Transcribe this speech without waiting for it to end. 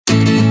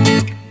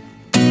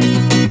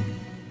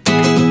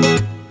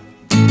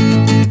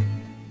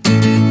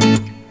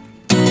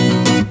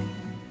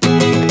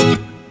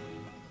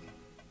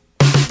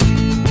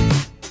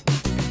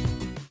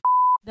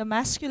The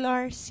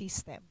muscular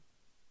system.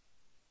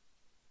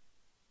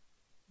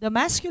 The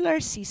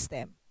muscular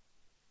system,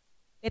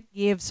 it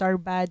gives our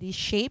body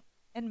shape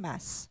and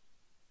mass.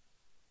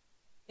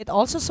 It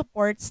also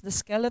supports the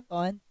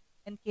skeleton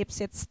and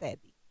keeps it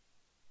steady.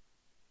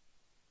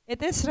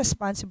 It is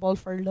responsible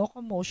for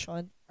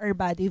locomotion or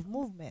body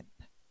movement.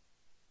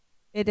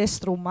 It is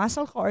through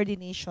muscle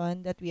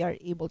coordination that we are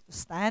able to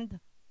stand,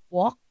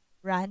 walk,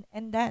 run,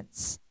 and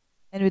dance.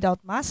 And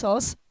without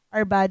muscles,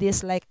 our body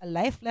is like a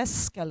lifeless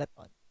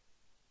skeleton.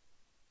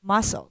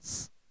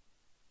 Muscles.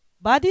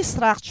 Body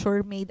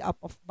structure made up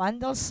of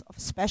bundles of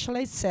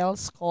specialized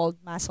cells called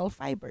muscle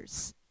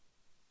fibers.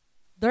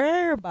 There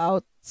are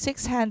about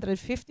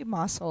 650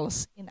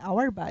 muscles in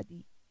our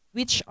body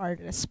which are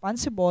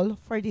responsible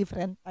for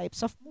different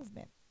types of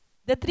movement.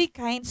 The three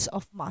kinds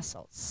of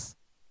muscles.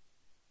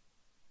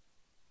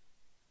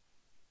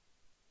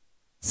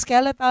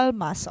 Skeletal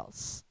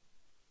muscles.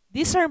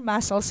 These are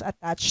muscles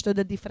attached to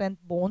the different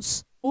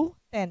bones or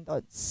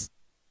tendons.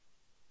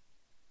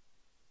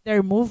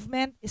 Their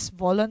movement is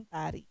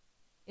voluntary.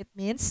 It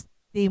means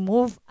they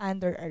move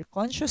under our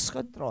conscious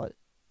control.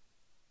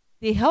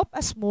 They help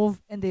us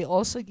move and they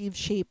also give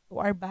shape to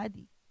our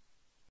body.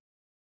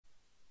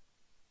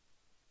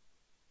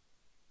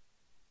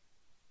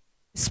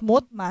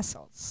 Smooth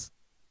muscles.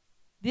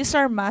 These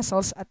are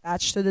muscles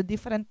attached to the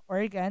different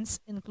organs,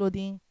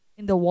 including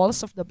in the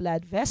walls of the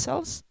blood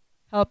vessels,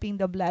 helping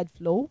the blood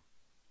flow,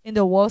 in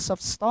the walls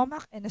of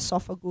stomach and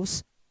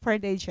esophagus for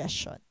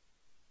digestion.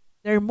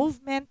 Their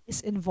movement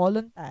is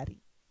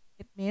involuntary.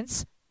 It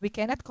means we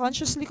cannot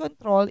consciously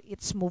control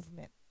its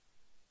movement.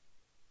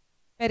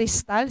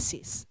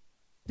 Peristalsis,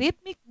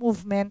 rhythmic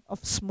movement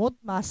of smooth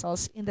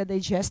muscles in the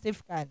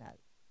digestive canal.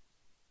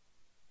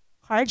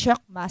 Cardiac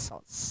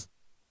muscles.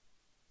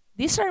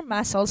 These are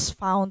muscles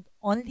found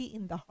only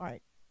in the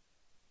heart.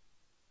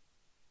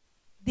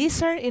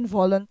 These are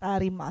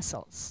involuntary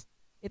muscles.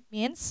 It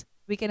means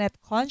we cannot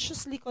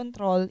consciously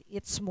control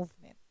its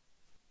movement.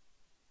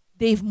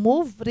 They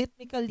move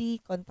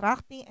rhythmically,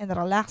 contracting and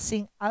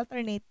relaxing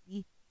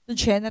alternately to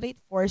generate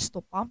force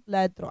to pump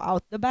blood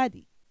throughout the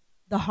body.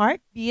 The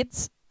heart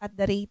beats at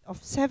the rate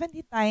of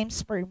 70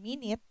 times per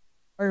minute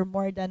or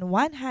more than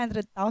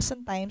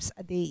 100,000 times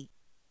a day.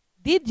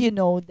 Did you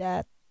know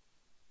that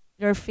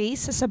your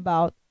face has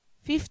about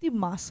 50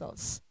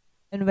 muscles?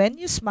 And when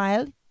you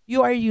smile,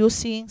 you are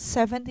using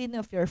 17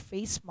 of your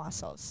face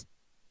muscles.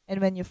 And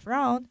when you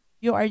frown,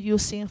 you are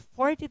using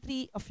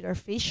 43 of your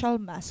facial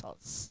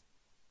muscles.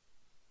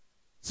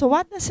 So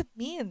what does it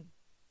mean?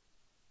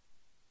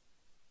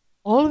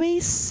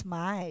 Always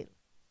smile.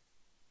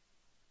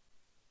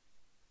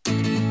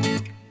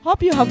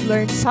 Hope you have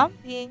learned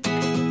something.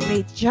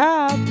 Great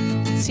job.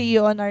 See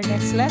you on our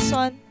next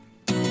lesson.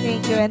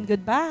 Thank you and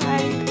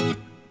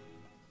goodbye.